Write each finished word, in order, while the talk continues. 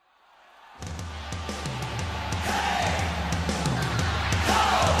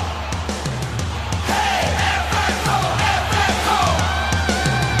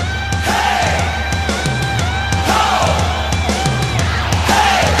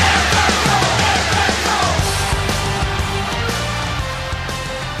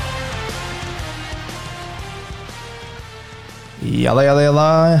Ja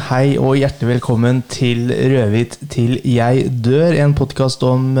da. Hei og hjertelig velkommen til Rødhvit til jeg dør, en podcast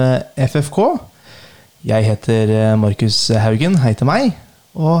om FFK. Jeg heter Markus Haugen, hei til meg,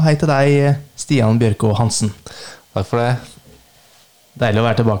 og hei til deg, Stian Bjørko Hansen. Takk for det. Deilig å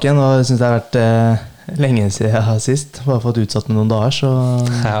være tilbake igjen, og jeg synes det har vært lenge siden sist. Bare fått utsatt med noen dager, så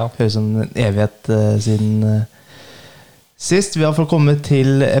høres som en evighet siden sist. Vi har fått kommet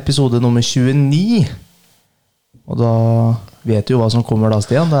til episode nummer 29, og da vet du jo hva som kommer da,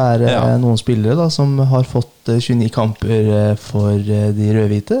 Stian. Det noen spillere da, som har fått 29 kamper for de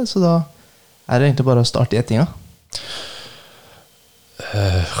rødhvite, så da det egentlig bare å starte gjettinga.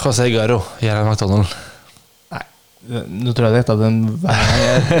 José Garro, Gerard McDonald. Nei, nå tror jeg det av dem hver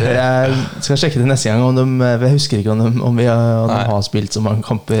gang. Jeg skal sjekke det neste gang, jeg husker ikke om de har spilt så mange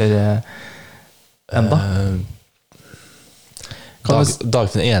kamper enda.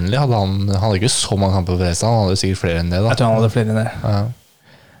 Dagfinn Enli hadde ikke så mange kamper for resten. Han hadde sikkert flere enn det da. Jeg tror han hadde flere enn det. Ja.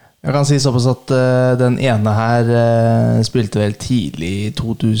 Jeg kan si såpass at den ene her spilte vel tidlig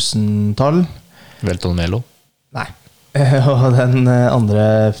 2000-tall. Velton Melo? Nei. Og den andre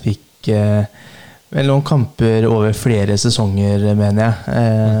fikk vel noen kamper over flere sesonger, mener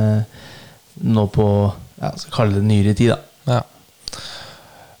jeg. Nå på, skal kalle det nyere tid da. Ja.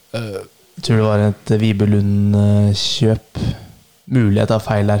 Jeg tror det var et Vibelund-kjøp. Mulig jeg tar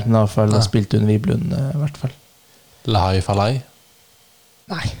feil her, men i hvert fall spilte hun Vibelund i hvert fall. Lahai Falai?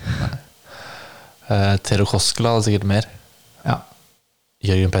 Nei. Tero Koskela hadde sikkert mer. Ja.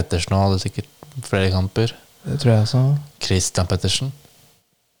 Jørgen Pettersen hadde sikkert flere kamper. Det tror jeg også. Christian Pettersen?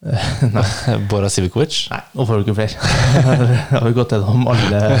 Nei. Bora Sivikovic? Nei, nå får du ikke flere. Da har vi gått gjennom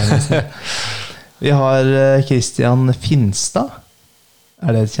alle. Vi har Christian Finstad.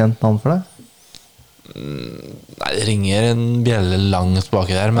 Det et kjent navn for deg? Nei, det ringer en bjelle langt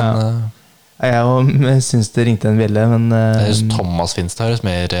baki der, men jeg synes det ringte en bjelle, men jeg synes Thomas Finstad høres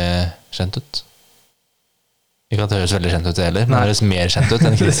mer kjent ut. Ikke at det høres veldig kjent ut det heller, men det høres mer kjent ut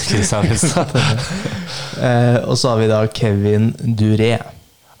enn Christian Finstad. Og så har vi da Kevin Duré.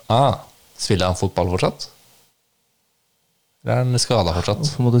 Spiller han fotball fortsatt? Eller er han skadet fortsatt?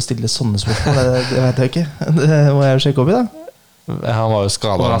 Hvorfor må du stille sånne spørsmål? Det vet jeg ikke. Det må jeg jo sjekke opp i da. Han var jo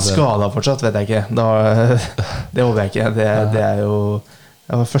skadet. Var han skadet fortsatt, vet jeg ikke. Det håper jeg ikke. Det jo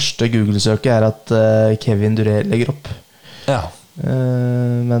det første Google-søket at Kevin Duré legger opp. Ja.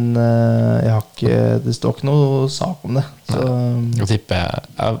 Men jeg har ikke, det står ikke noe sak om det. Så. Jeg tipper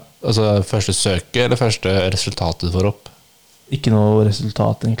altså første søket eller første resultatet du får opp? Ikke noe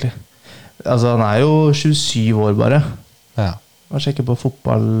resultat egentlig. Altså han jo 27 år bare. Ja. Man sjekker på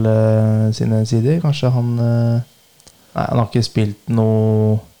fotball sine sider. Kanskje han Nei, han har ikke spilt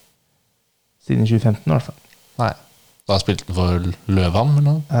noe siden 2015 i hvert fall. Nei, da har spilt den for Løvam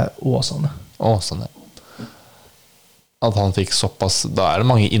eller? Åsane. Åsane. At han fikk såpass, da det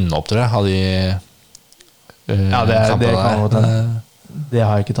mange innopp, tror jeg, av de ja, det kan godt hende. Det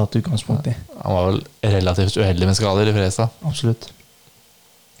har jeg ikke tatt utgangspunkt i. Han var vel relativt uheldig med skader i Fredrikstad. Absolutt.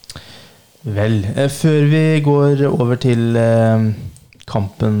 Vel, før vi går over til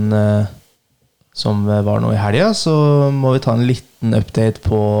kampen som var nå i helgen, så må vi ta en liten update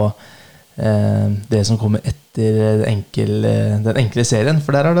på det som kommer etter den enkle serien,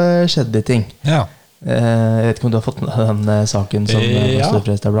 for der har det skjedd litt ting. Ja. Jeg vet ikke om du har fått med den saken som stod i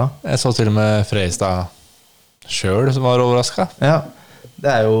Fredrikstad-blad? Jeg så til og med Fredrikstad selv som var overrasket. Ja,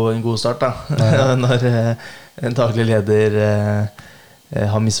 det jo en god start da. Ja. Når en daglig leder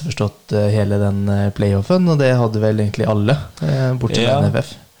har misforstått hele den playoffen, og det hadde vel egentlig alle bortsett fra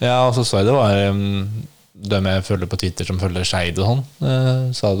NFF. Ja, og så jeg det var dem jeg følger på Twitter som følger Skeid og sånn,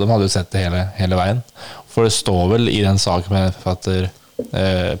 så de hadde jo sett det hele veien. For det står vel i den saken med at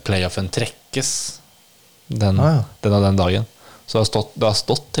playoffen trekkes den dagen. Så det har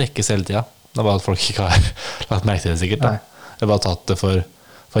stått trekkes hele tiden. Det bare at folk ikke har lagt merke til det sikkert. Da. Det bare tatt det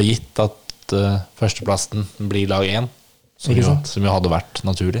for gitt at førsteplassen blir lag 1, som jo hadde vært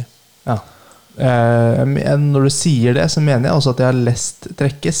naturlig. Ja. Når du sier det, så mener jeg også at jeg har lest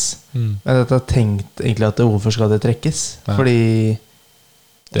trekkes. Men jeg har tenkt egentlig at hvorfor skal det trekkes? Ja. Fordi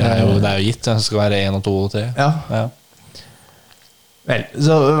det jo gitt, det skal være 1 og 2 og 3. Ja. Vel,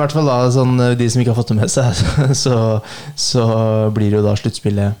 så i hvert fall da sånn, de som ikke har fått det med seg, så blir det jo da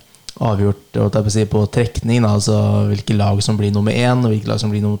sluttspillet avgjort på trekning, altså hvilke lag som blir nummer 1 og hvilke lag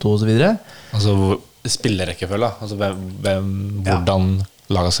som blir nummer 2 og så videre. Altså spillerekkefølge, altså hvordan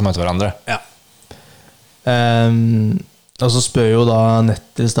laget skal møte hverandre. Ja. Og så spør jo da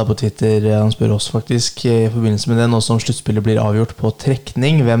Nettles da på Twitter, han spør oss faktisk i forbindelse med det, nå som sluttspillet blir avgjort på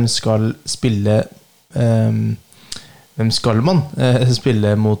trekning, hvem skal spille hvem skal man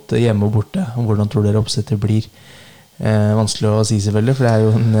spille mot hjemme og borte, og hvordan tror dere oppsettet blir? vanskelig å si selvfølgelig, for det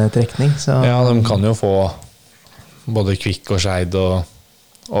jo en trekning. Så. Ja, de kan jo få både Kvikk og Skeid og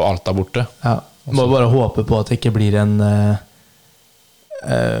Alta borte. Ja, må bare håpe på at det ikke blir en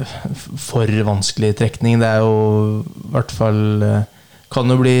for vanskelig trekning. Det jo i hvert fall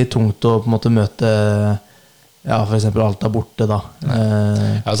kan jo bli tungt å på en måte møte for eksempel Alta borte da.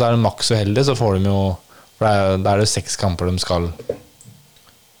 Ja, så det maks uheldig, så får de jo, for det 6 kamper de skal,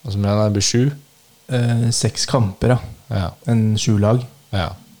 og så mener det blir 7. 6 kamper, ja. En 7-lag. Ja.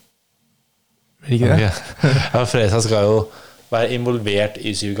 Blir ikke det? Ja, Fredrikstad skal jo være involvert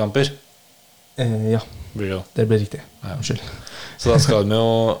i 7 kamper. Ja, det blir riktig. Ja. Unnskyld. Så da skal de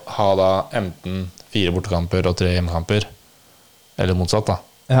jo ha da enten 4 bortekamper og 3 hjemmekamper, eller motsatt da.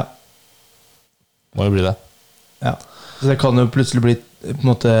 Ja. Må jo bli det. Ja, så det kan jo plutselig bli på en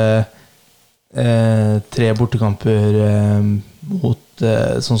måte 3 bortekamper mot,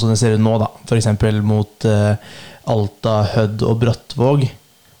 sånn som det ser ut nå da, for eksempel mot Alta, Hødd og Brattvåg,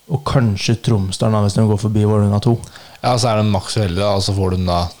 og kanskje Tromsdalen da, hvis de går forbi Vålerenga 2. Ja, så det maks uheldig da, og så får du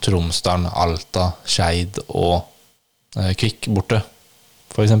da Tromsdalen, Alta, Skeid og Kvikk borte,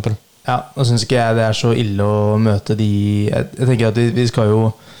 for eksempel. Ja, nå synes ikke jeg det så ille å møte de. Jeg tenker at vi skal jo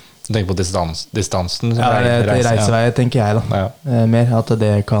tenke på distansen. Ja, reisevei, tenker jeg da. Ja. Mer at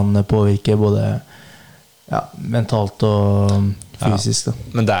det kan påvirke både mentalt og fysisk da.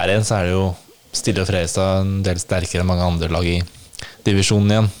 Men der igjen så det jo Stille og Fredrikstad en del sterkere enn mange andre lag i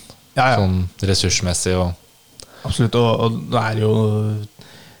divisjonen igjen. Ja. Sånn ressursmessig og absolutt, og det jo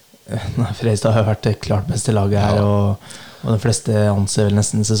Fredrikstad har vært det klart beste laget her, og de fleste anser vel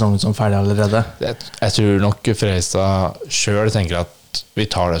nesten sesongen som ferdig allerede. Jeg tror nok Fredrikstad selv tenker at vi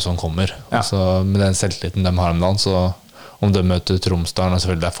tar det som kommer. Altså, med den selvtilliten de har om dagen, så om de møter Tromsdalen, og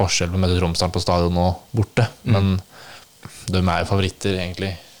selvfølgelig det forskjell på å møte Tromsdalen på stadion og borte, men de jo favoritter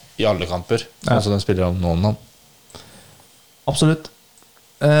egentlig i alle kamper, sånn som de spiller om noen av. Absolutt.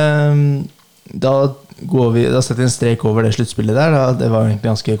 Da setter vi en strek over det sluttspillet der da. Det var egentlig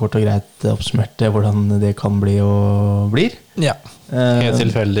ganske kort og greit oppsummert hvordan det kan bli og blir. Ja, helt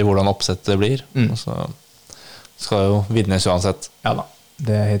tilfeldig hvordan oppsettet blir, og så skal jo vinnes uansett. Ja da,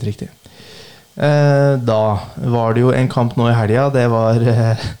 det helt riktig. Da var det jo en kamp nå i helgen. Det var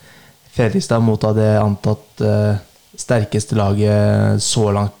Fredrikstad mot det antatt sterkeste laget så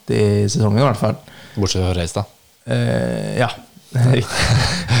langt i sesongen i hvert fall. Bortsett fra Fredrikstad. Ja,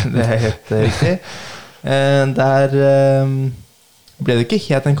 det helt riktig. Der ble det ikke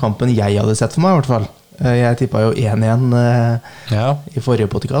helt den kampen jeg hadde sett for meg i hvert fall. Jeg tippet jo 1-1 i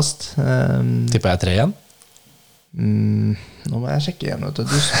forrige podcast. Tippet jeg 3-1? Nå må jeg sjekke igjen, du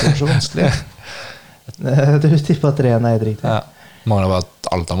spør så vanskelig. Du tippet 3-1 helt riktig. Ja, mangler bare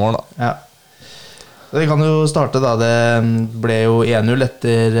et Alta-mål da. Ja. Det kan jo starte da. Det ble jo 1-0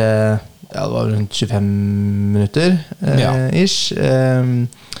 etter det var rundt 25 minutter ish.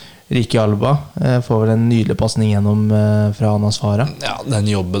 Riki Alba får vel en nydelig passning gjennom fra Anas Farah. Ja, den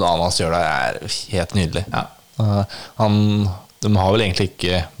jobben Anas gjør der helt nydelig. Ja. De har vel egentlig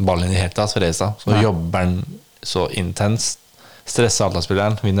ikke ballen i det hele tatt for Reza, så jobber han så intenst, stresser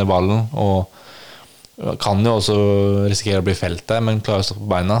Alta-spilleren, vinner ballen, og kan jo også risikere å bli felt der, men klarer å stå på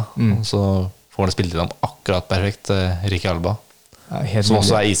beina, og så får han spilt dem akkurat perfekt, Riki Alba. Som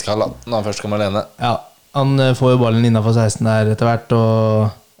også iskall da, når han først kommer alene. Ja, han får jo ballen innenfor 16 der etter hvert,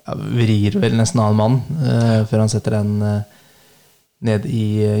 og vrir vel nesten annen mann før han setter den ned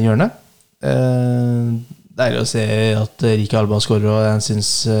i hjørnet. Deilig å se at Riki Alba skårer, og jeg synes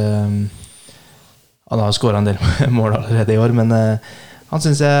han har skåret en del mål allerede i år, men han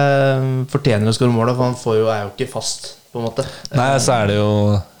synes jeg fortjener å skåre mål, for han jo ikke fast på en måte. Nei, så det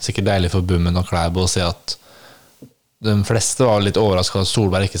jo sikkert deilig for Bummen og Klæbo å se at de fleste var litt overrasket at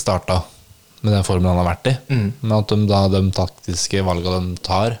Solberg ikke startet med den formen han har vært i, men at de taktiske valgene de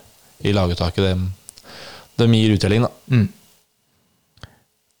tar i laguttaket, de gir uttelling da.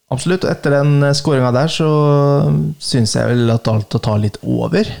 Absolutt, etter den skåringen der så synes jeg vel at Alta tar litt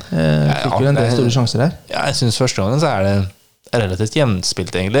over. Fikk jo en del store sjanser der. Ja, jeg synes første gangen så det relativt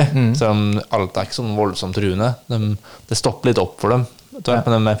jevnspilt egentlig, så Alta ikke sånn voldsomt truende. Det stopper litt opp for dem,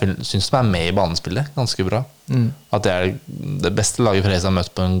 men jeg synes de med i banespillet ganske bra. At det det beste laget Fredrikstad har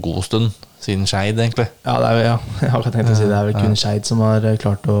møtt på en god stund, siden Skeid egentlig. Ja, jeg har ikke tenkt å si det. Det vel kun Skeid som har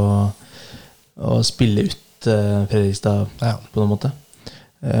klart å spille ut Fredrikstad på noen måte.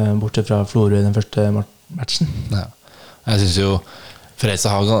 Bortsett fra Florø i den første matchen. Ja. Jeg synes jo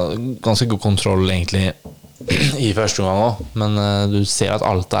Fredrikstad har ganske god kontroll egentlig i første omgang også, men du ser at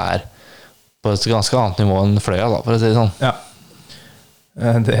Alta på et ganske annet nivå enn Fløya da, for å si det sånn. Ja,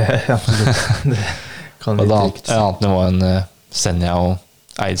 det absolutt. Det kan vi trygt. Et annet nivå enn Senja og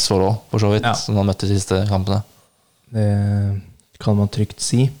Eidsvoll også, for så vidt, som har møtt de siste kampene. Det kan man trygt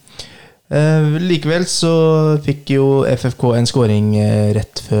si. Likevel så fikk jo FFK en scoring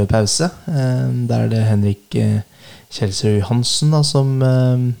rett før pause. Der det Henrik Kjelsrud Johansen da, som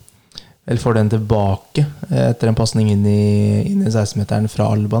vel får den tilbake etter en passning inn i 16-meteren fra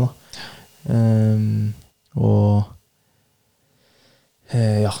Alba da. Og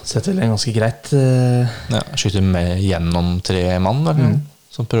ja, setter vel en ganske greit skyter med gjennom 3 mann eller?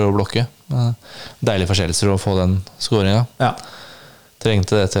 Som prøver å blokke. Deilig for Kjelsrud å få den scoringen. Ja.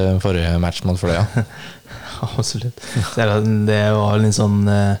 Trengte det til forrige match mot Fløya. Absolutt. Det var litt sånn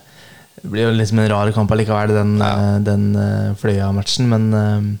det blir jo liksom en rar kamp allikevel den Fløya-matchen, men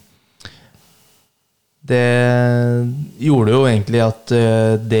det gjorde jo egentlig at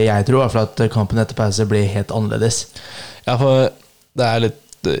det jeg tror var for at kampen etter pause ble helt annerledes. Ja, for det litt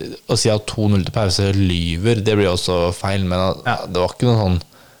å si at 2-0 til pause lyver, det blir også feil, men det var ikke noe sånn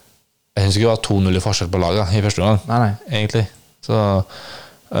jeg synes ikke det var 2-0 i forskjell på laget i første gang. Nei. Egentlig. Så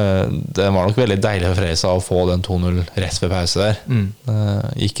det var nok veldig deilig for Fredrikstad å få den 2-0 rett ved pause der.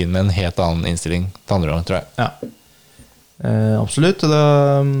 Gikk inn med en helt annen innstilling til andre gang, tror jeg. Ja. Absolutt. Da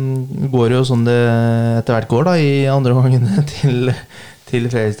går det jo sånn det etter hvert går da, i andre gangen til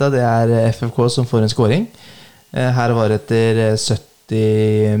Fredrikstad. Det FFK som får en scoring. Her var det etter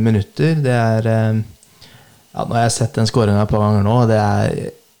 70 minutter. Det ja, nå har jeg sett den scoringen et par ganger nå, og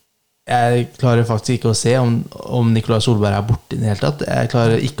jeg klarer faktisk ikke å se om Nikolai Solberg borte i det hele tatt. Jeg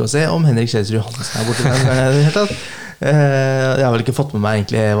klarer ikke å se om Henrik Kjelsrud Johansen borte i det hele tatt. Jeg har vel ikke fått med meg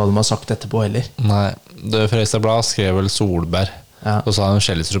egentlig hva de har sagt etterpå heller. Nei, det Fredrikstad Blad skrev vel Solberg, og så har han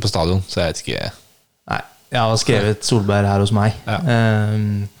Kjelsrud på stadion, så jeg vet ikke. Nei, jeg har skrevet Solberg her hos meg. Ja.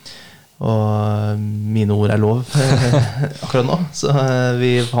 Og mine ord lov akkurat nå, så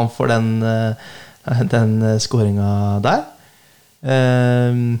han får den scoringen der.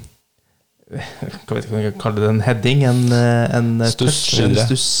 Jeg vet ikke om jeg kan kalle det en heading, en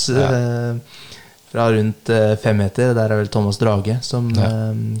stuss fra rundt 5 meter. Der vel Thomas Drage som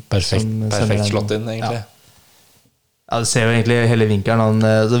perfekt slått inn egentlig. Ja, det ser jo egentlig hele vinkelen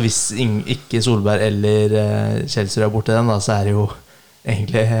så hvis ikke Solberg eller Kjelsrud borte den da, så det jo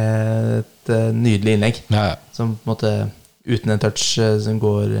egentlig et nydelig innlegg som på en måte uten en touch som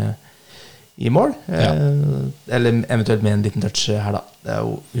går i mål, eller eventuelt med en liten touch her da. Det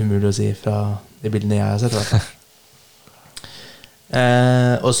jo umulig å si fra de bildene jeg har sett.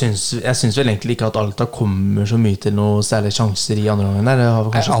 Og jeg synes vel egentlig ikke at Alta kommer så mye til noen særlige sjanser i andre gangen der.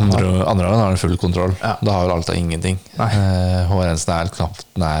 Andre gangen har den full kontroll. Da har vel Alta ingenting. Hårensen knapt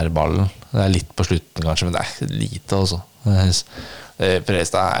nær ballen. Det litt på slutten kanskje, men det lite også.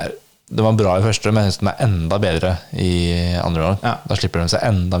 Fredrikstad det var bra i første, men jeg synes de enda bedre i andre gang. Da slipper de seg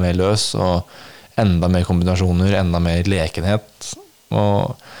enda mer løs, og enda mer kombinasjoner, enda mer lekenhet.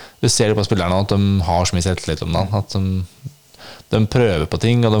 Og du ser på spillerne at de har så mye selvtillit om den, at de prøver på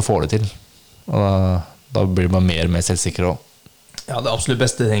ting, og de får det til. Og da blir man mer og mer selvsikre også. Ja, det absolutt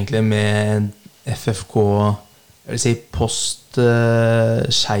beste egentlig med FFK, jeg vil si post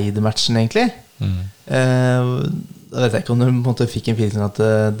Skeid-matchen egentlig. Da vet jeg ikke om du på en måte fikk en feeling at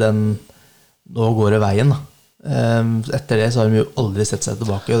nå går det veien da. Etter det så har de jo aldri sett seg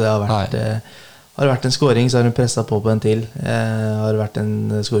tilbake, og det har vært en scoring, så har de presset på en til. Har det vært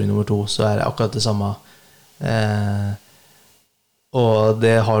en scoring nummer 2, så det akkurat det samme. Og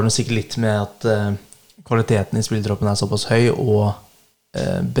det har noe sikkert litt med at kvaliteten i spillertroppen såpass høy, og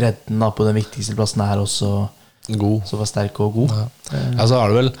bredden da, på den viktigste plassen også god. Såpass sterk og god. Så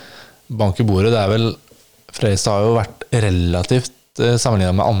har det vel bank i bordet, det vel Fredrikstad har jo vært relativt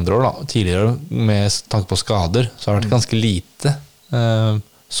sammenlignet med andre år da. Tidligere med tanke på skader så har det vært ganske lite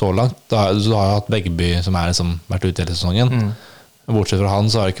så langt. Du har jo hatt Begby som liksom vært ute hele sesongen. Bortsett fra han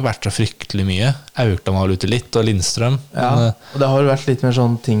så har det ikke vært så fryktelig mye. Aukland var ute litt, og Lindstrøm. Og det har vært litt mer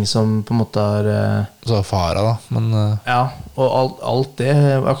sånne ting som på en måte så Fara da, men ja, og alt det,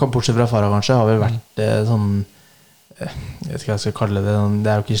 bortsett fra Fara kanskje, har vel vært sånn jeg vet ikke hva jeg skal kalle det.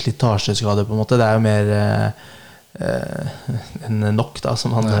 Det jo ikke slitasjeskade på en måte. Det jo mer en knock da,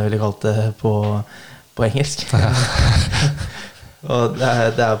 som han ville kalt det på engelsk. Og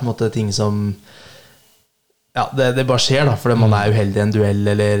det på en måte ting som ja, det bare skjer da, fordi man uheldig i en duell,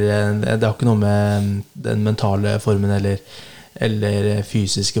 eller det har ikke noe med den mentale formen eller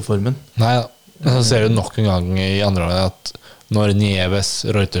fysiske formen. Nei, men så ser du nok en gang i andre gang at når Nieves,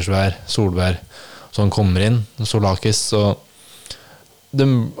 Reutersberg, Solberg så han kommer inn, Solakis, så de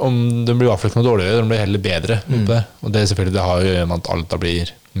blir i hvert fall ikke noe dårligere, de blir heller bedre og det selvfølgelig det har jo gjort at Alta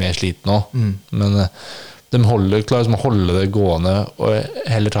blir mer sliten nå, men de klarer å holde det gående og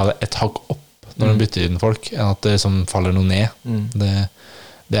heller ta det et hakk opp når de bytter inn folk, enn at det som faller noe ned.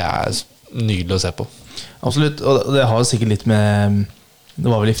 Det nydelig å se på. Absolutt, og det har sikkert litt med det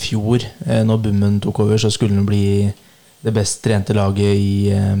var vel i fjor når Bummen tok over, så skulle den bli det best trente laget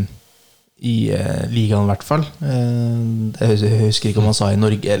i ligaen i hvert fall. Jeg husker ikke om han sa i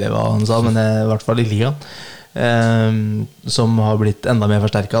Norge eller hva han sa, men i hvert fall i ligaen. Som har blitt enda mer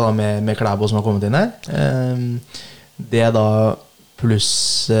forsterket da, med Klæbo som har kommet inn her. Det da pluss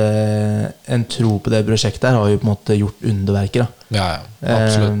en tro på det prosjektet her har jo på en måte gjort underverker da. Ja,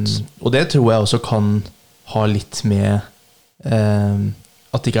 absolutt. Og det tror jeg også kan ha litt med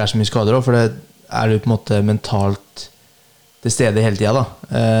at det ikke så mye skader også, for det jo på en måte mentalt til stede hele tiden da,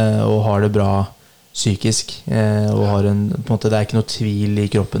 og har det bra psykisk, og har på en måte, det ikke noe tvil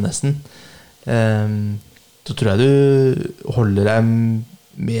i kroppen nesten. Så tror jeg du holder deg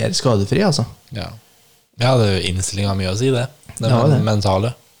mer skadefri, altså. Ja, det innstilling har mye å si det mentale.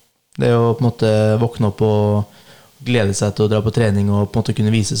 Det å på en måte våkne opp og glede seg til å dra på trening, og på en måte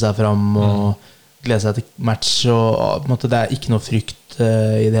kunne vise seg fram, og glede seg til match, og på en måte, det ikke noe frykt i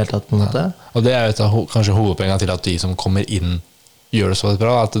det hele tatt på en måte. Og det jo kanskje hovedpoenget til at de som kommer inn gjør det så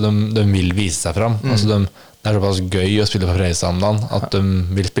bra, at de vil vise seg fram. Altså det såpass gøy å spille på Fredrikstad om dagen, at de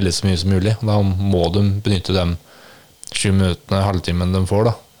vil spille så mye som mulig, og da må de benytte de 20 minuttene, halvtimen de får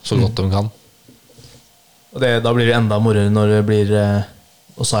da, så godt de kan. Og da blir det enda morere når det blir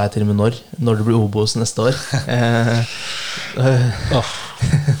og sa jeg til og med når det blir Obos neste år.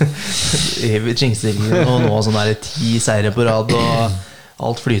 Evig Kingstilling og nå sånn 10 seire på rad, og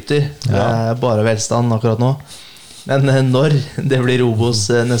alt flyter. Det bare velstand akkurat nå. Men når det blir Obos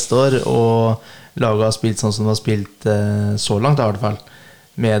neste år, og laget har spilt sånn som de har spilt så langt i hvert fall,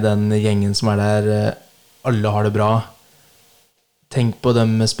 med den gjengen som der, alle har det bra. Tenk på de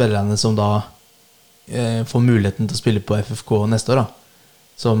spillerne som da får muligheten til å spille på FFK neste år da,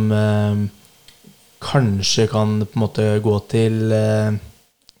 som kanskje kan på en måte gå til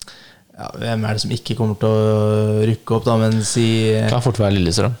hvem det som ikke kommer til å rykke opp da, men si kan fort være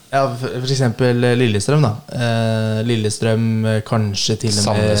Lillestrøm. Ja, for eksempel Lillestrøm da. Lillestrøm, kanskje til og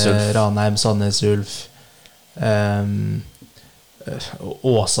med Ranheim, Sandnes Ulf,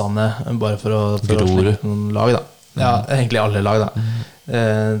 Åsane, bare for å slenge noen lag da. Ja, egentlig alle lag da.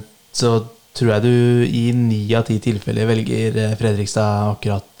 Så tror jeg du i 9 av 10 tilfeller velger Fredrikstad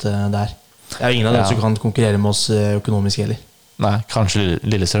akkurat der. Det ingen av dem som kan konkurrere med oss økonomisk heller. Nei, kanskje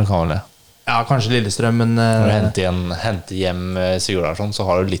Lillestrøm kan vel det. Ja, kanskje Lillestrøm, men når du henter hjem Sigurdarsson, så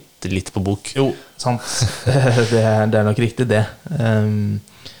har du litt på bok. Jo, sant. det nok riktig det.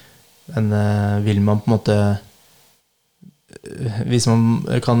 Men vil man på en måte, hvis man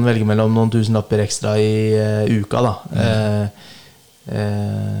kan velge mellom noen tusenlapper ekstra i uka da,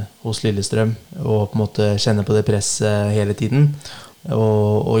 hos Lillestrøm, og på en måte kjenne på det presset hele tiden,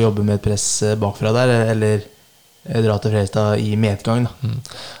 og jobbe med et press bakfra der, eller dra til Fredrikstad i medgang da.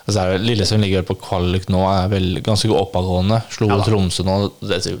 Altså Lillestrøm ligger på kvalik nå, vel ganske oppagående, slo Tromsø nå,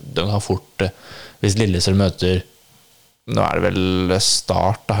 de har fort, hvis Lillestrøm møter, nå det vel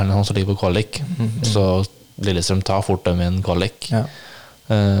Start da, eller noen som ligger på kvalik, så Lillestrøm tar fort dem i en kvalik.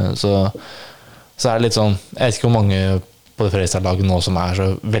 Så det litt sånn, jeg vet ikke hvor mange på det Fredrikstad-laget nå som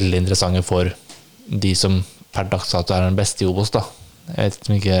så veldig interessante for de som per dagsdato den beste i Obos da. Jeg vet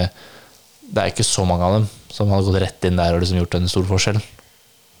ikke, det ikke så mange av dem som hadde gått rett inn der og liksom gjort en stor forskjell.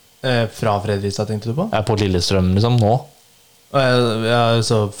 Fra Fredrikstad tenkte du på? På Lillestrøm liksom nå. Ja,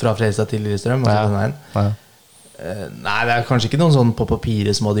 så fra Fredrikstad til Lillestrøm? Nei, det kanskje ikke noen sånn på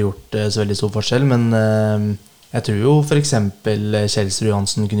papiret som hadde gjort så veldig stor forskjell, men jeg tror jo for eksempel Kjelsrud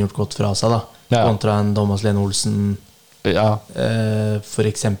Johansen kunne gjort godt fra seg da, kontra en Thomas Lene Olsen for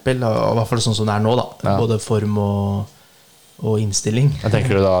eksempel, i hvert fall sånn som det nå da, både form og innstilling. Jeg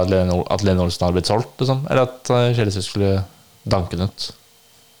tenker du da at Lene Olsen hadde blitt solgt, liksom? Eller at Kjelsrud skulle danke den ut?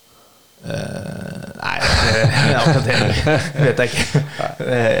 Nei, det vet jeg ikke.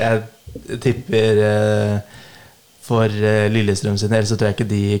 Jeg tipper for Lillestrøm sin del så tror jeg ikke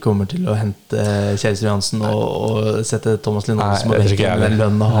de kommer til å hente Kjelsrud Johansen og sette Thomas Lene Olsen på benken med den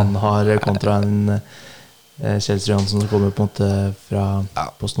lønnen han har kontra en Kjelsrud Johansen som kommer på en måte fra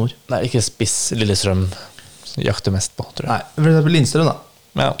på snor. Nei, ikke spiss Lillestrøm jakter mest på, tror jeg. Nei, for eksempel Lindstrøm da.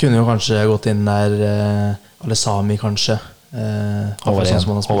 Kunne jo kanskje gått inn der Alessami kanskje.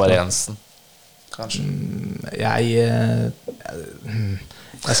 Håvard Jensen kanskje.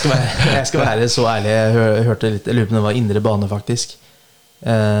 Jeg skal være så ærlig. Jeg hørte litt, jeg lurer på om det var Indre Bane faktisk,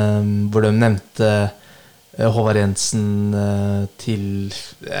 hvor de nevnte Håvard Jensen til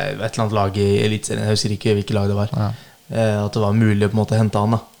et eller annet lag i Elitserien. Jeg husker ikke hvilket lag det var, at det var mulig å på en måte hente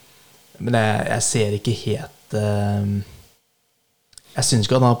han da. Men jeg ser ikke helt jeg synes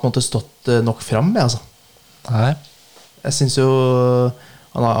ikke han har på en måte stått nok frem med, altså. Nei. Jeg synes jo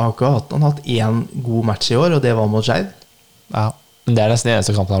Han har hatt én god match i år, og det var mot Skeid. Ja, men det nesten den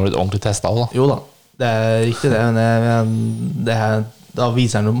eneste kampen han har blitt ordentlig testet av da. Jo da, det riktig det, men da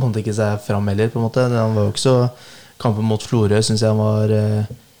viser han jo på en måte ikke seg frem heller, på en måte. Han var jo ikke så... Kampen mot Florø synes jeg han var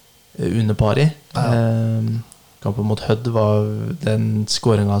under par i. Kampen mot Hødd var... Den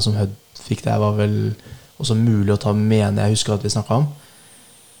skåringen som Hødd fikk der var vel også mulig å ta med, jeg husker at vi snakket om.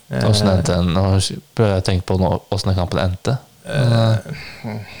 Hvordan endte den? Nå prøver jeg å tenke på hvordan den kampen endte.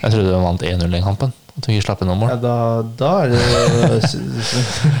 Jeg trodde de vant 1-0 i kampen. Jeg tror ikke slapp inn noen mål. Ja, da det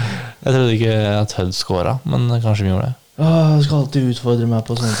jeg trodde ikke at Hødd skåret, men kanskje vi gjorde det. Du skal alltid utfordre meg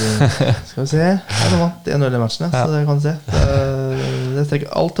på sånne ting. Skal vi se. Det vant 1-0 i matchene, så det kan du se. Det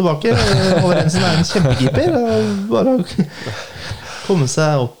trekker alt tilbake. Overensen en kjempekeeper. Bare komme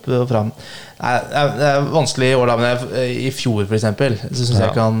seg opp og frem. Nei, det vanskelig i år da, men i fjor for eksempel, så synes jeg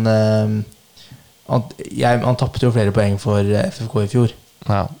ikke han tappet jo flere poeng for FFK i fjor.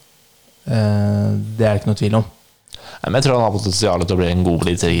 Ja. Det det ikke noe tvil om. Men jeg tror han har potensial til å bli en god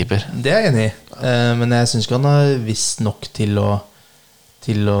eliteseriekeeper. Det jeg enig i, men jeg synes ikke han har visst nok til å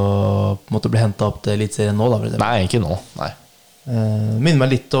på en måte bli hentet opp til eliteserien nå da, Nei, ikke nå, nei. Minner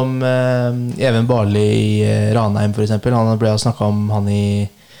meg litt om Even Barli i Ranheim for eksempel. Han ble snakket om han i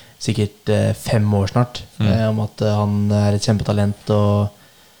sikkert 5 år snart, om at han et kjempetalent og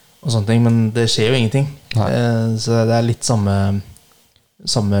sånne ting, men det skjer jo ingenting. Så det litt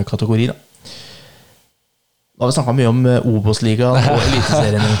samme kategori da. Da har vi snakket mye om Obos-ligaen og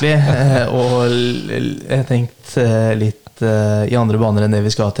eliteserien egentlig, og jeg tenkte litt i andre baner enn det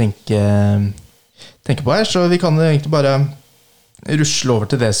vi skal tenke på her, så vi kan egentlig bare rusle over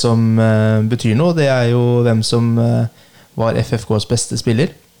til det som betyr noe. Det jo hvem som var FFKs beste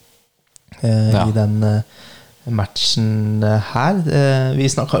spiller i den matchen her.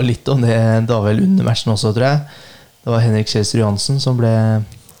 Vi snakket litt om det da vel under matchen også, tror jeg. Det var Henrik Kjelsrud Johansen som ble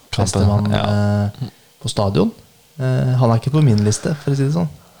bestemann på stadion. Han ikke på min liste, for å si det sånn.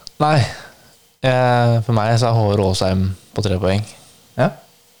 Nei, for meg så Håvard Åsheim på 3 poeng. Ja.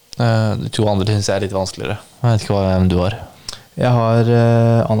 De 2 andre synes jeg litt vanskeligere. Jeg vet ikke hvem du har. Jeg har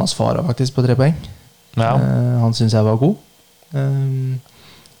Anas Farah faktisk på 3 poeng. Ja. Han synes jeg var god.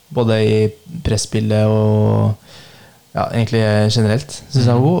 Både i presspillet og egentlig generelt synes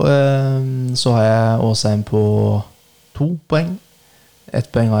jeg var god. Så har jeg Åsheim på 2 poeng.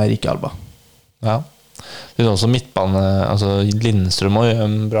 1 poeng har Erik Alba. Ja. Det også midtbane, altså Lindstrøm må gjøre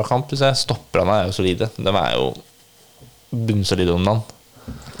en bra kamp, hvis jeg. Stopperne jo solide. De jo bunnsolide om den.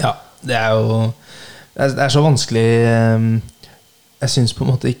 Ja, det jo det så vanskelig. Jeg synes på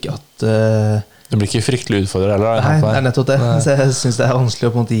en måte ikke at det blir ikke fryktelig utfordret eller? Nei, det nettopp det. Så jeg synes det vanskelig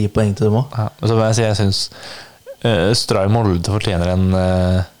å på en måte gi poeng til dem også. Ja, så må jeg synes Stray Molde fortjener en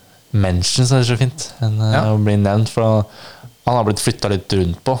mention, så det så fint. Å bli nevnt, for han har blitt flyttet litt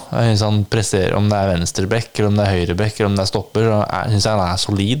rundt på. Jeg synes han presterer, om det venstrebekk, eller om det høyrebekk, eller om det stopper, så jeg synes han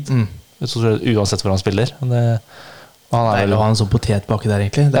solid. Uansett hvor han spiller. Det vel å ha en sånn potet baki der,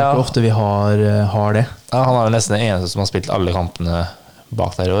 egentlig. Det ikke ofte vi har det. Ja, han jo nesten den eneste som har spilt alle kampene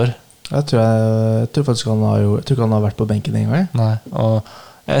bak der i år. Jeg tror faktisk han han har vært på benken en gang. Nei, og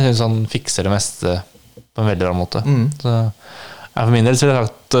jeg synes han fikser det meste på en veldig bra måte. Så for min del så har jeg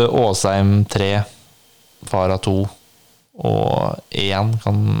sagt Åsheim 3, Farah 2 og 1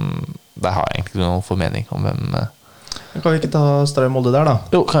 det har jeg egentlig noen formening om hvem. Kan vi ikke ta Stray Molde der da?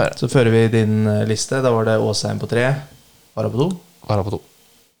 Jo, kan jeg gjøre. Så fører vi din liste. Da var det Åsheim på 3, Farah på 2. Farah på 2.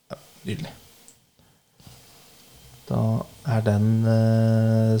 Ja, nydelig. Da den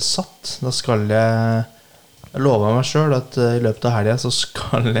satt. Da skal jeg love meg selv at i løpet av helgen så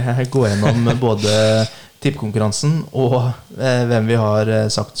skal jeg gå gjennom både tippkonkurransen og hvem vi har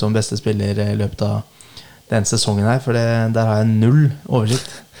sagt som beste spiller i løpet av den sesongen her, for der har jeg 0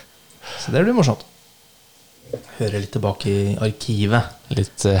 oversikt. Så det blir morsomt. Høre litt tilbake i arkivet.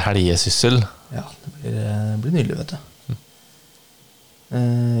 Litt helgesyssel. Ja, det blir nydelig, vet du.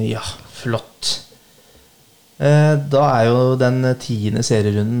 Ja, flott. Da jo den 10.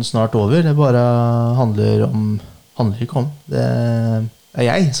 serierunden snart over. Det bare handler ikke om. Det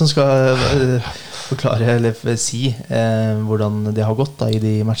jeg som skal forklare eller si hvordan det har gått da, i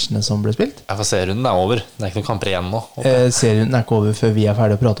de matchene som ble spilt. Ja, for serierunden over. Det ikke noen kamper igjen nå. Serierunden ikke over før vi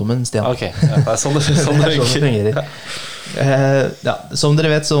ferdig å prate om den, Stian. Ok, ja, det sånn det fungerer. Ja, som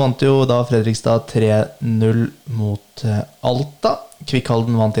dere vet så vant jo da Fredrikstad 3-0 mot Alta.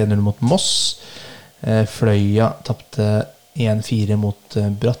 Kvikkhalden vant 1-0 mot Moss. Fløya tappte 1-4 mot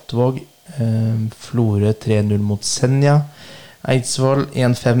Brattvåg. Florø 3-0 mot Senja. Eidsvoll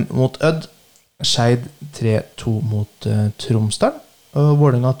 1-5 mot Ødd. Skeid 3-2 mot Tromsdal. Og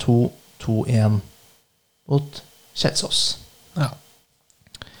Vålerenga 2-1 mot Kjelsås. Ja.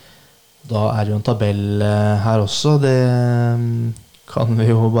 Da det jo en tabell her også. Det kan vi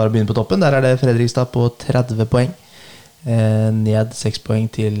jo bare begynne på toppen. Der det Fredrikstad på 30 poeng. Ned 6 poeng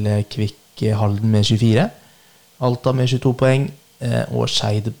til Kvikk Halden med 24. Alta med 22 poeng. Og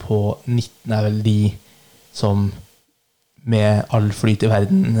Skeid på 19 vel de som med all flyt i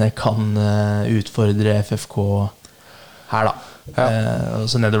verden kan utfordre FFK her da.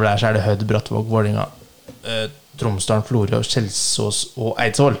 Så nedover der det Hødd, Brattvåg, Vålinga, Tromsdalen, Florø, Kjelsås og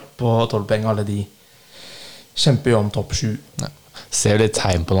Eidsvoll på 12 poeng. Alle de kjemper jo om topp 7. Ser litt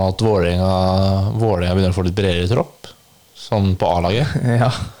tegn på noe at Vålinga begynner å få litt bredere tropp, sånn på A-laget. Ja.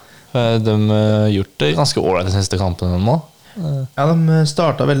 De har gjort det ganske ålreit de siste kampene nå. Ja, de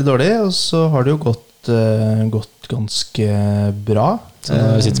startet veldig dårlig, og så har det jo gått ganske bra. Så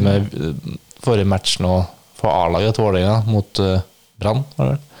vi sitter med forrige match nå på A-laget til Vålinga mot Brann,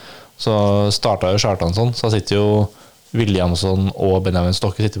 så startet jo Kjartansson, så sitter jo Williamson og Benjamin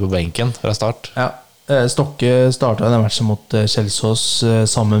Stokke sitter på benken fra start. Ja, Stokke startet den matchen mot Kjelsås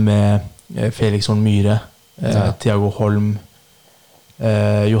sammen med Felix Horn Myhre, Thiago Holm,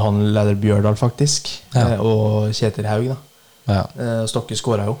 Johan Læder Bjørdal faktisk, og Kjetil Haug da. Stokke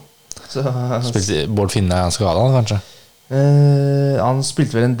skåret jo. Spilte Bård Finne skadet kanskje? Han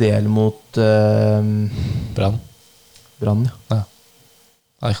spilte vel en del mot Brann, ja.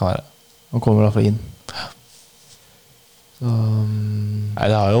 Det kan være. Han kommer i hvert fall inn. Så, Nei,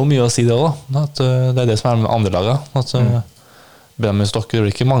 det har jo mye å si det også, at det det som med andre laget, at Benjamin Stokke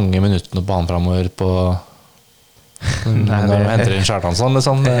blir ikke mange minuttene på han fremover på når de henter inn Kjartansson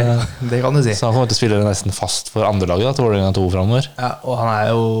liksom. Det kan du si. Så han kommer til å spille nesten fast for andre laget da, til Vålerenga 2 fremover. Ja, og han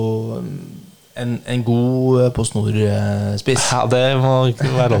jo en god PostNord-spiss. Ja, det må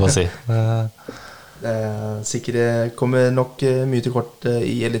være lov å si. Sikkert kommer nok mye til kort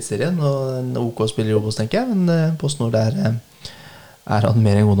i Eliteserien, og en OK spiller jo hos, tenker jeg, men PostNord der han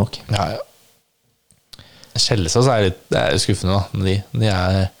mer enn god nok. Ja. Kjelsås litt skuffende da, men de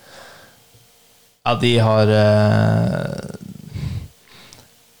Ja, de har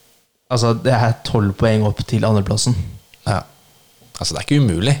altså, det 12 poeng opp til andreplassen. Ja, altså det ikke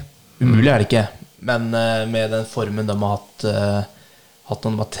umulig. Umulig det ikke, men med den formen de har hatt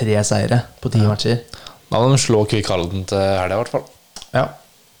noen 3 seire på 10 matcher. Da må de slå Kvikk Halden til helga i hvert fall. Ja.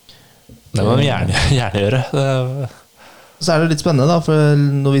 Det må de gjerne gjøre. Så det litt spennende da, for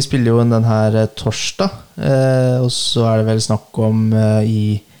når vi spiller jo den her torsdag, og så det vel snakk om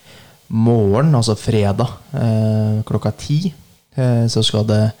i morgen, altså fredag, klokka 10, så skal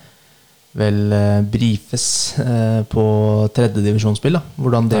det vel brifes på 3. divisjonsspill da,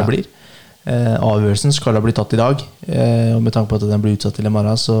 hvordan det blir. Avgjørelsen skal ha blitt tatt i dag, og med tanke på at den blir utsatt til i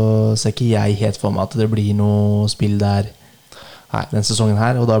morgen, så ser ikke jeg helt for meg at det blir noe spill der den sesongen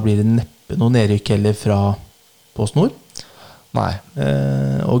her, og da blir det neppe noe nedrykk heller fra PostNord. Nei.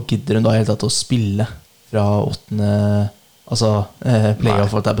 Og gidder hun da helt tatt å spille fra 8. altså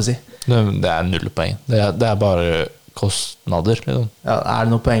playoff, holdt jeg på å si. Det 0 poeng. Det bare kostnader liksom. Ja,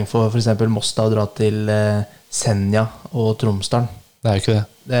 det noe poeng for eksempel Mosta å dra til Senja og Tromsdalen? Det jo ikke det.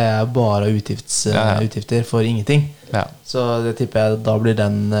 Det bare utgifter for ingenting. Ja. Så det tipper jeg da blir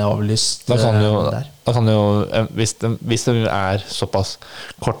den avlyst. Da kan jo hvis de såpass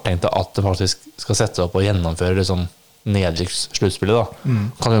korttenkte at de faktisk skal sette opp og gjennomføre liksom nedrykksluttspillet da,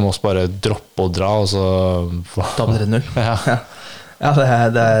 kan vi også bare droppe og dra og så ta på 3-0. Ja,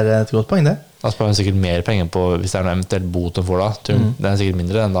 det et godt poeng det. Da sparer vi sikkert mer penger på hvis det noe eventuelt bot de får da. Det sikkert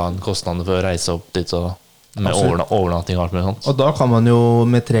mindre enn da en kostnad for å reise opp dit og med overnatting og alt mulig sånt. Og da kan man jo,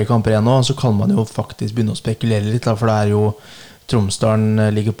 med 3 kamper igjen nå, så kan man jo faktisk begynne å spekulere litt da, for det jo Tromsdalen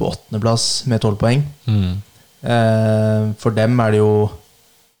ligger på 8. plass med 12 poeng. For dem det jo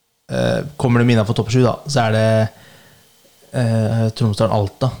kommer de innenfor topp 7 da, så det Tromsdalen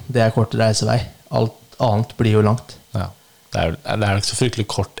Alta, det kort reisevei. Alt annet blir jo langt. Ja. Det ikke så fryktelig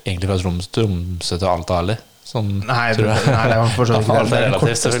kort egentlig fra Tromsø til Alta heller. Sånn, nei, det var forstått ikke den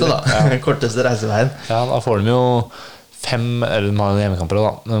korteste da. Den korteste reiseveien. Ja, da får de jo 5 eller de har hjemmekamper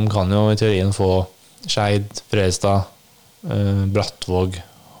da. De kan jo i teorien få Skeid, Fredrikstad, Brattvåg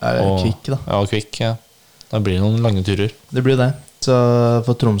og Kvikk da. Ja, Kvikk, ja. Da blir det noen lange turer. Det blir det. Så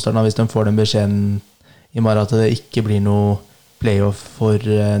for Tromsdalen, hvis de får den beskjeden i morgen at det ikke blir noe playoff for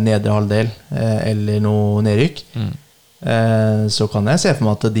nedre halvdel eller noe nedrykk, så kan jeg se for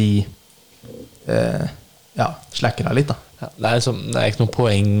meg at de slakker av litt da. Ja, det ikke noe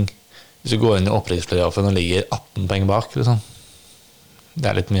poeng hvis du går inn i opprykksplayoffen og ligger 18 poeng bak liksom.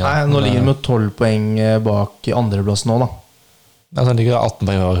 Det litt mye. Nei, nå ligger de med 12 poeng bak andreplass nå da. Ja, så ligger 18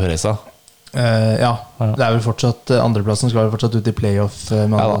 poeng bak Fredrikstad. Ja, det vel fortsatt andreplassen skal vel fortsatt ut i playoff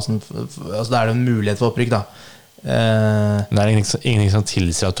med andreplassen. Altså det jo en mulighet for opprykk da. Det ingenting som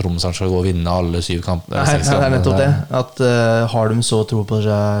tilsier at Tromsø skal gå og vinne alle 7 kamper. Nei, det nettopp det. At har de så tro på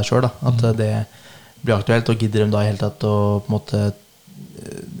seg selv, at det blir aktuelt, og gidder de da i hele tatt å på en måte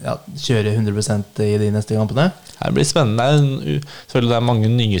kjøre 100% i de neste kampene? Det blir spennende. Selvfølgelig det er mange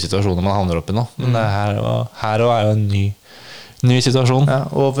nye situasjoner man havner opp i nå, men det her er jo en ny situasjon. Ja,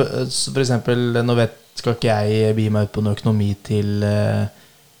 og for eksempel, nå skal ikke jeg bli meg ut på noe økonomi til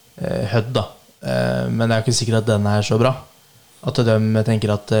Hødd da, men det er jo ikke sikkert at den er så bra. At de tenker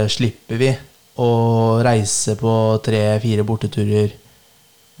at slipper vi å reise på 3-4 borteturer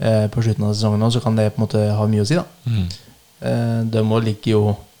på slutten av sesongen nå, så kan det på en måte ha mye å si da. De må ligge jo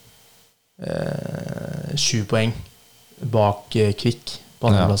 7 poeng bak Kvik på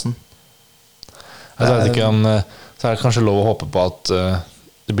andreplassen. Jeg vet ikke om så er det kanskje lov å håpe på at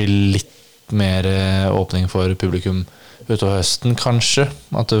det blir litt mer åpning for publikum utover høsten, kanskje.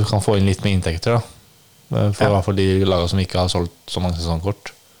 At du kan få inn litt mer inntekter da. For i hvert fall de lagene som ikke har solgt så mange sesongkort.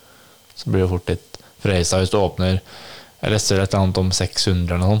 Så blir det fort litt Freisa hvis du åpner. Jeg leste et eller annet om 600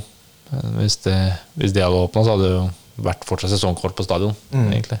 eller noe. Hvis det hadde åpnet, så hadde det jo vært fortsatt sesongkort på stadion,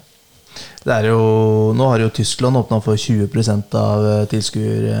 egentlig. Det er jo, nå har jo Tyskland åpnet for 20% av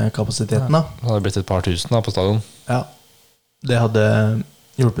tilskuerkapasiteten da. Det hadde blitt et par tusen da på stadion. Ja, det hadde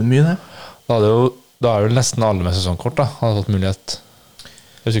hjulpet mye det. Da er jo nesten alle med sesongkort da, hadde fått mulighet.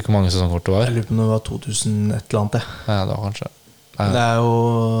 Jeg vet ikke hvor mange sesongkort det var. Jeg lurer på om det var 2000 et eller annet det. Ja, det var kanskje. Det er jo,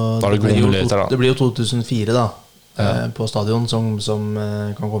 da er det gode muligheter da. Det blir jo 2004 da, på stadion som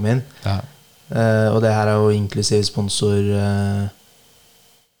kan komme inn. Ja. Og det her er jo inklusiv sponsor,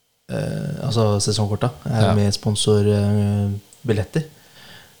 altså sesongkort da, er med sponsorbilletter.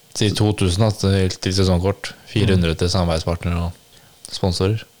 Siden 2000 at det gjelder til sesongkort, 400 til samarbeidspartnere og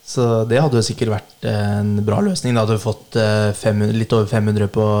sponsorer. Så det hadde jo sikkert vært en bra løsning. Da hadde du fått litt over 500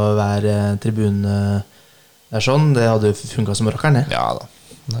 på hver tribune. Det er sånn, det hadde jo funket som rakkeren det. Ja da,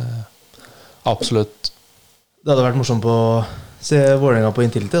 absolutt. Det hadde vært morsomt å se Vålerenga på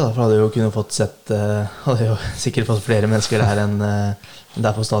Intility da, for hadde jo kunnet fått sett, hadde jo sikkert fått flere mennesker der enn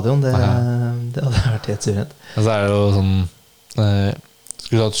der på stadion. Det hadde vært helt suverent. Så er det jo sånn,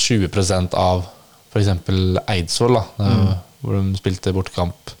 skulle du hatt 20% av for eksempel Eidsvoll da, hvor de spilte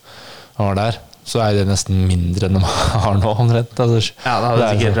bortkamp han var der, så er det nesten mindre enn de har nå omtrent. Altså, ja, det hadde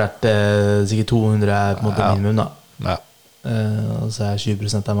sikkert vært sikkert 200 på en måte minimum da. Ja. Og så er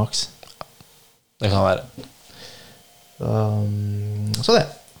 20% er maks. Det kan være. Så det.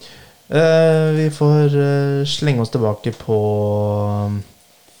 Vi får slenge oss tilbake på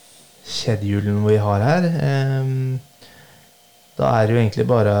kjedehjulen vi har her. Da er det jo egentlig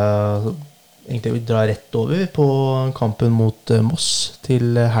bare vi drar rett over på kampen mot Moss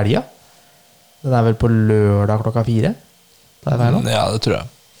til helga. Den er vel på lørdag klokka 4? Ja, det tror jeg.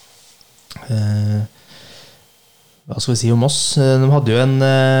 Hva skal vi si om Moss? De hadde jo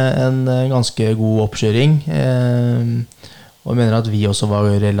en ganske god oppkjøring, og jeg mener at vi også var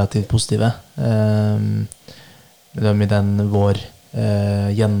relativt positive med dem i den vår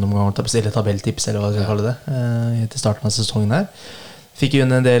gjennomgang, eller tabelltips, eller hva jeg skal kalle det, til starten av sesongen her. Fikk jo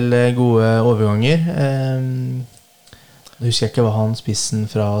en del gode overganger. Jeg husker ikke hva han spissen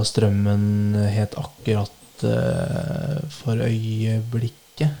fra Strømmen het akkurat for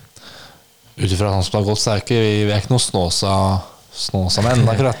øyeblikket. Utifra han som har gått, så er vi er ikke noe snåsa menn,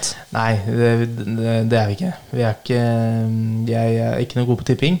 akkurat. Nei, det er vi ikke. Jeg er ikke noe god på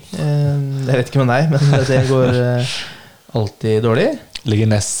tipping. Jeg vet ikke med deg, men det går alltid dårlig. Ligger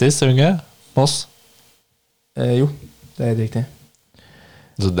nest sist, unge? Moss? Jo, det er helt riktig.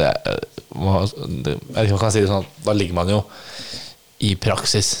 Så jeg kan si det sånn, da ligger man jo i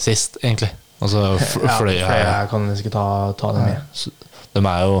praksis sist, egentlig. Altså, Fløya kan ikke ta det med. De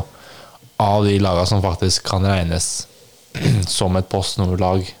er jo av de lagene som faktisk kan regnes som et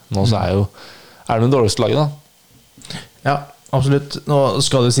postnummerlag nå, så er det den dårligste laget da. Ja, absolutt. Nå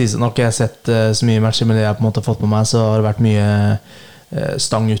skal det sies, nå har ikke jeg sett så mye matcher, men det jeg på en måte har fått på meg, så har det vært mye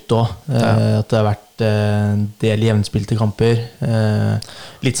stang ut også. At det har vært en del jevnspilte kamper.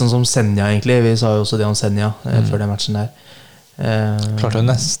 Litt sånn som Senja egentlig. Vi sa jo også det om Senja før den matchen der. Klarte jo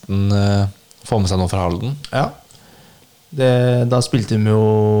nesten få med seg noe fra Halden. Ja. Da spilte de jo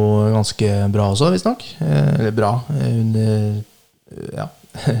ganske bra også, visst nok. Eller bra. Ja,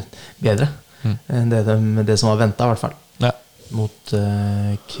 bedre enn det som var ventet i hvert fall. Ja. Mot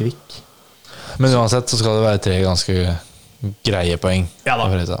Kvik. Men uansett så skal det være 3 ganske greie poeng. Ja da,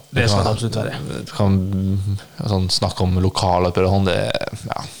 det skal det absolutt være. Du kan snakke om lokaloppgjør og det,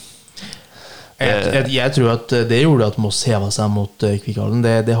 ja. Jeg tror at det gjorde at Moss hevet seg mot Kvikkhallen.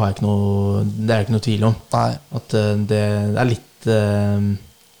 Det har jeg ikke noe tvil om. Nei. At det er litt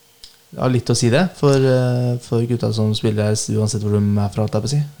har litt å si det for gutta som spiller uansett hvor de fra, alt jeg på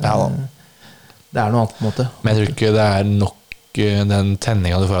å si. Det noe annet på en måte. Men jeg tror ikke det nok den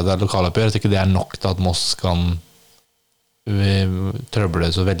tenningen du får av det lokaloppgjør, jeg tror ikke det nok til at Moss kan trøble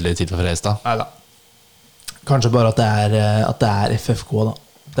så veldig tid for Fredrikstad. Neida. Kanskje bare at det FFK da.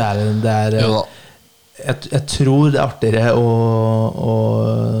 Jeg tror det artigere å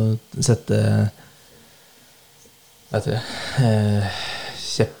sette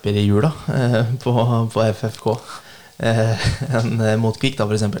kjepper i hjula på FFK enn mot Kvikk da,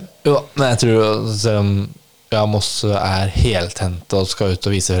 for eksempel. Jo, men jeg tror selv om Moss helt hentet og skal ut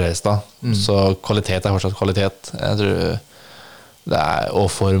og vise Fredrikstad, så kvalitet fortsatt kvalitet. Jeg tror og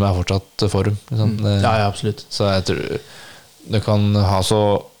form fortsatt form. Liksom. Ja, absolutt. Så jeg tror du kan ha så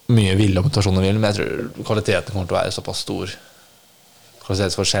mye ville motivasjoner vil, men jeg tror kvaliteten kommer til å være såpass stor.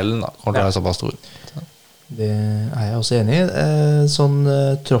 Kvalitetsforskjellen da, kommer til å være såpass stor. Det jeg også enig i. Sånn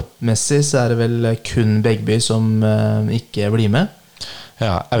troppmessig så det vel kun Begby som ikke blir med.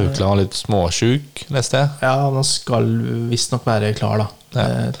 Ja, Aukland var litt småsjuk neste sted. Ja, han skal visst nok være klar da,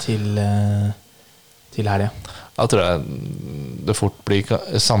 til helgen. Da tror jeg det fort blir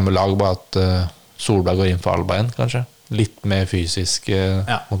samme lag, bare at Solberg går inn for Alba igjen, kanskje. Litt mer fysisk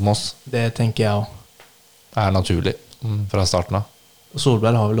mot Moss. Det tenker jeg også. Naturlig fra starten av.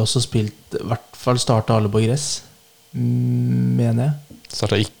 Solberg har vel også spilt, i hvert fall startet alle på gress, mener jeg.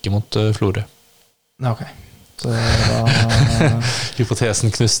 Startet ikke mot Florø. Ja, ok. Så da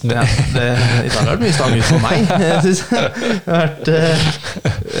hypotesen knust ned. I dag har det mye stang ut for meg. Jeg synes det har vært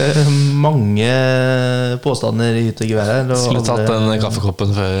mange påstander i hytt og gevær her. Skulle tatt den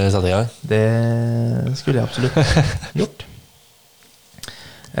kaffekoppen før jeg satt i gang. Det skulle jeg absolutt gjort.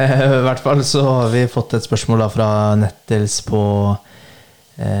 I hvert fall så har vi fått et spørsmål da fra Nettels på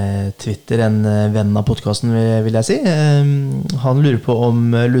Twitter, en venn av podcasten vil jeg si. Han lurer på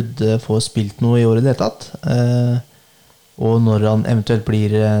om Ludde får spilt noe i året det hele tatt, og når han eventuelt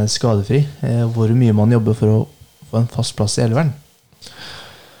blir skadefri, hvor mye man jobber for å få en fast plass i elveren.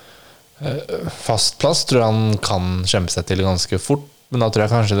 Fast plass tror jeg han kan kjempe seg til ganske fort, men da tror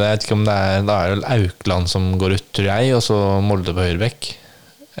jeg kanskje jeg vet ikke om da det Aukland som går ut, tror jeg, og så Molde på høyrebekk.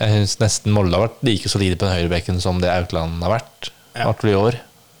 Jeg synes nesten Molde har vært like solide på den høyrebekken som det Aukland har vært i år.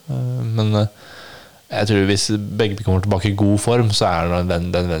 Men jeg tror hvis begge kommer tilbake i god form, så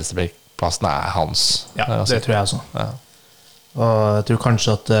den venstrebekkplassen hans. Ja, det tror jeg også. Ja. Og jeg tror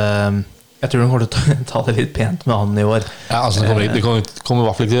kanskje at jeg tror de kommer til å ta det litt pent med han i år. Ja, altså de kommer i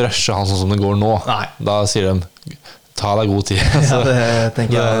hvert fall ikke til å rushe han sånn som det går nå. Nei. Da sier de, ta deg god tid. Ja, det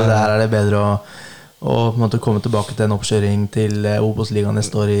tenker jeg. Der det bedre å på en måte komme tilbake til en oppkjøring til Obos-ligaen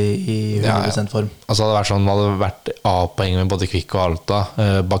neste år i 100% form. Altså hadde det vært sånn, det hadde vært A-poeng med både Kvikk og Alta.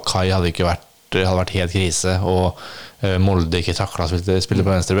 Bakai hadde vært helt krise, og Molde ikke taklet å spille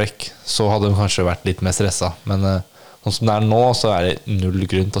på venstrebekk. Så hadde de kanskje vært litt mer stresset. Men sånn som det nå, så det null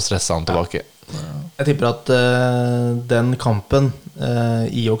grunn til å stresse han tilbake. Jeg tipper at den kampen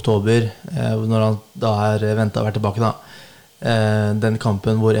i oktober, når han da ventet å være tilbake da, den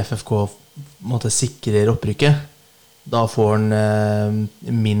kampen hvor FFK måtte sikre opprykket, da får han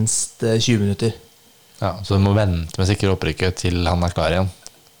minst 20 minutter. Ja, så du må vente med sikre opprykket til han klar igjen,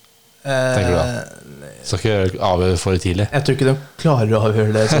 tenker du da? Så ikke avgjøre for tidlig? Jeg tror ikke de klarer å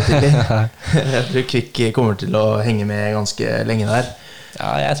avgjøre det så tidlig. Jeg tror Kvikk kommer til å henge med ganske lenge der.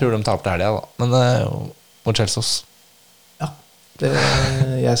 Ja, jeg tror de taper det her da, men mot Chelsea. Ja,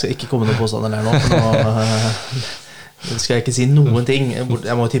 jeg skal ikke komme noen påstander der nå, for nå skal jeg ikke si noen ting.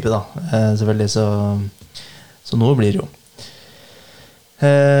 Jeg må tippe da, selvfølgelig, så noe blir det jo.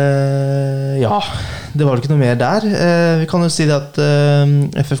 Ja, det var ikke noe mer der. Vi kan jo si det at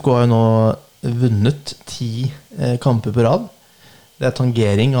FFK har jo nå vunnet 10 kamper på rad. Det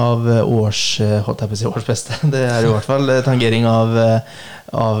tangering av årsbeste. Det jo i hvert fall tangering av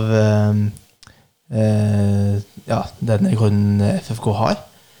den rekorden FFK har,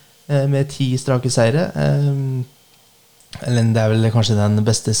 med 10 strake seire. Eller det vel kanskje den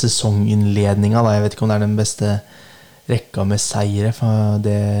beste sesonginnledningen da. Jeg vet ikke om det den beste rekka med seire, for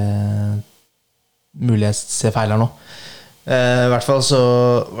det mulig jeg ser feil her nå. I hvert fall så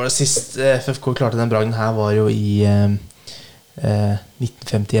var det sist FFK klarte den bragden her var jo i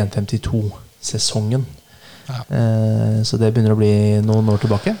 1951-52 sesongen. Ja. Så det begynner å bli noen år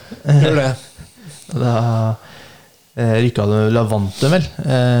tilbake. Gjør det. Da rykket de, vant de vel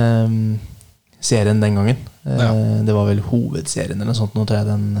serien den gangen. Ja. Det var vel hovedserien eller noe sånt. Nå tror jeg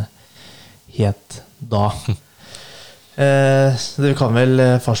den het da. Så vi kan vel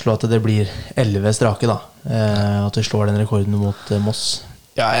fastslå at det blir 11 strake da. At vi slår den rekorden mot Moss.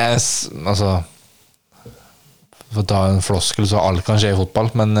 Ja, altså For å ta en floskel, så alt kan skje i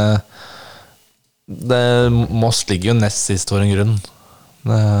fotball, men Moss ligger jo nest sist for en grunn.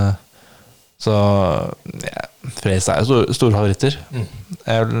 Så Fredrikstad er jo store favoritter.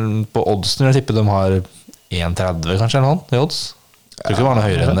 På oddsen vil jeg tippe de har 1,30 kanskje, eller noe i odds. Jeg tror ikke det var noe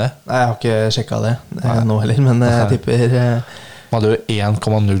høyere enn det. Nei, jeg har ikke sjekket det nå heller, men jeg tipper Man hadde jo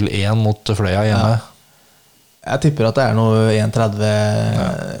 1,01 mot Fløya hjemme. Jeg tipper at det er noe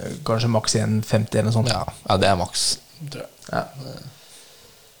 1,30, kanskje maks 1,50 eller noe sånt. Ja, det er maks, tror jeg. Ja.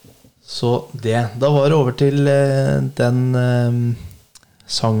 Så det. Da var det over til den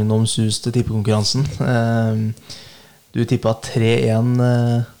sagnomsuste tippekonkurransen. Du tippet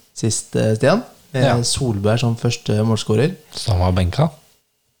 3-1 sist, Stian, med Solberg som første målskårer. Så han var benka?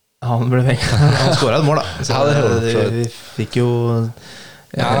 Han ble benka. Han skåret et mål, da. Så vi fikk jo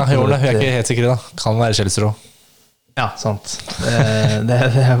han gjorde det. Vi er ikke helt sikre, da. Kan være Chelsea også. Ja, sant. Det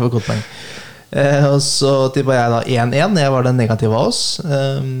er for godt poeng. Og så tippet jeg da 1-1. Jeg var den negative av oss,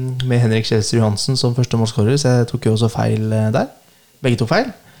 med Henrik Kjelsrud Johansen som første målskårer, så jeg tok jo også feil der. Begge tok feil.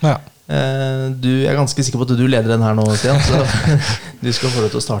 Ja. Jeg er ganske sikker på at du leder den her nå, Stian, så du skal få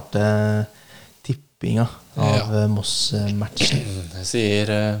deg til å starte tippinga av Moss-matchen. Jeg sier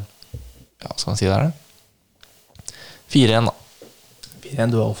skal man si det her? 4-1 da.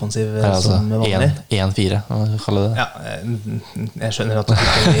 4-1, du er offensiv som vanlig. 1-4, hva kaller det? Ja, jeg skjønner at du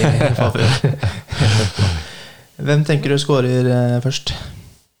tipper i favør. Hvem tenker du skårer først?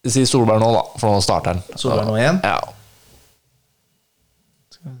 Jeg sier Solberg nå da, for nå starter den. Solberg nå igjen? Ja.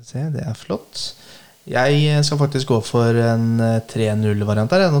 Skal vi se, det er flott. Jeg skal faktisk gå for en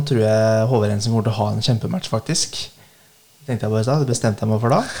 3-0-variant her. Nå tror jeg Håvard Jensen kommer til å ha en kjempematch, faktisk. Det tenkte jeg bare i sted, det bestemte jeg meg for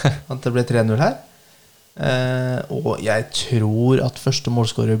da, at det ble 3-0 her. Og jeg tror at første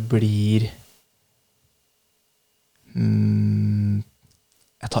målskårer blir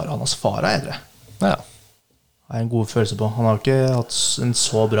jeg tar Anas Farah, jeg tror jeg. Ja. Har jeg en god følelse på. Han har ikke hatt en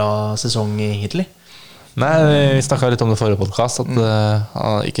så bra sesong hittil. Nei, vi snakket litt om det forrige podcast, at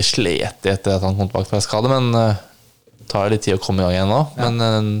han ikke slet etter at han kom tilbake fra skade, men tar litt tid å komme i gang igjen nå. Men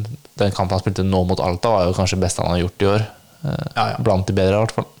den kampen han spilte nå mot Alta var jo kanskje det beste han har gjort i år. Blant de bedre i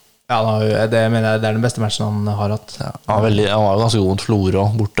hvert fall. Ja, det mener jeg, det er den beste matchen han har hatt. Han var jo ganske god mot Florø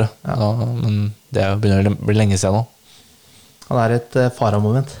borte, men det begynner å bli lenge siden nå. Han er et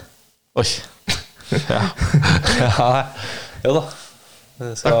Farah-moment. Oi. Jo da.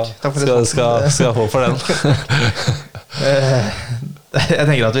 Skal jeg få for den. Jeg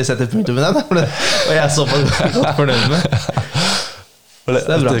tenker at vi setter punktum med den, og jeg er såpass godt fornøyd med.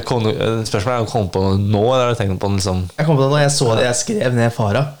 Spørsmålet er om du kom på nå, eller har du tenkt på den liksom? Jeg kom på det nå, jeg så det, jeg skrev ned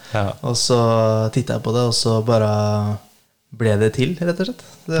Farah, og så tittet jeg på det, og så bare ble det til, rett og slett.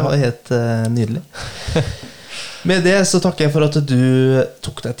 Det var helt nydelig. Med det så takker jeg for at du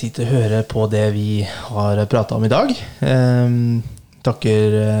tok deg tid til å høre på det vi har pratet om i dag.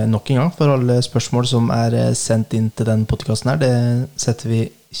 Takker nok en gang for alle spørsmål som er sendt inn til den podcasten her. Det setter vi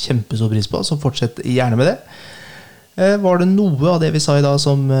kjempestor pris på, så fortsett gjerne med det. Var det noe av det vi sa i dag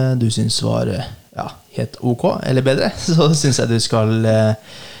som du synes var helt ok eller bedre, så synes jeg du skal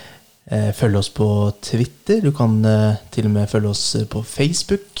følge oss på Twitter. Du kan til og med følge oss på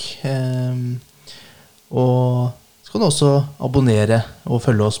Facebook, og så kan du også abonnere og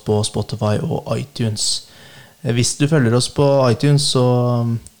følge oss på Spotify og iTunes. Hvis du følger oss på iTunes, så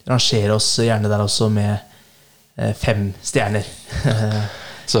ranger oss gjerne der også med 5 stjerner.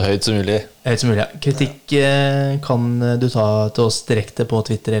 Så høyt som mulig. Høyt som mulig, ja. Kritikk kan du ta til oss direkte på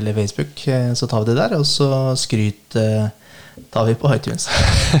Twitter eller Facebook, så tar vi det der, og så skryt tar vi på iTunes.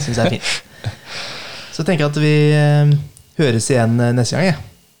 Synes jeg er fint. Så tenker jeg at vi høres igjen neste gang.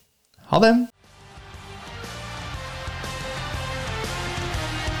 Ha det!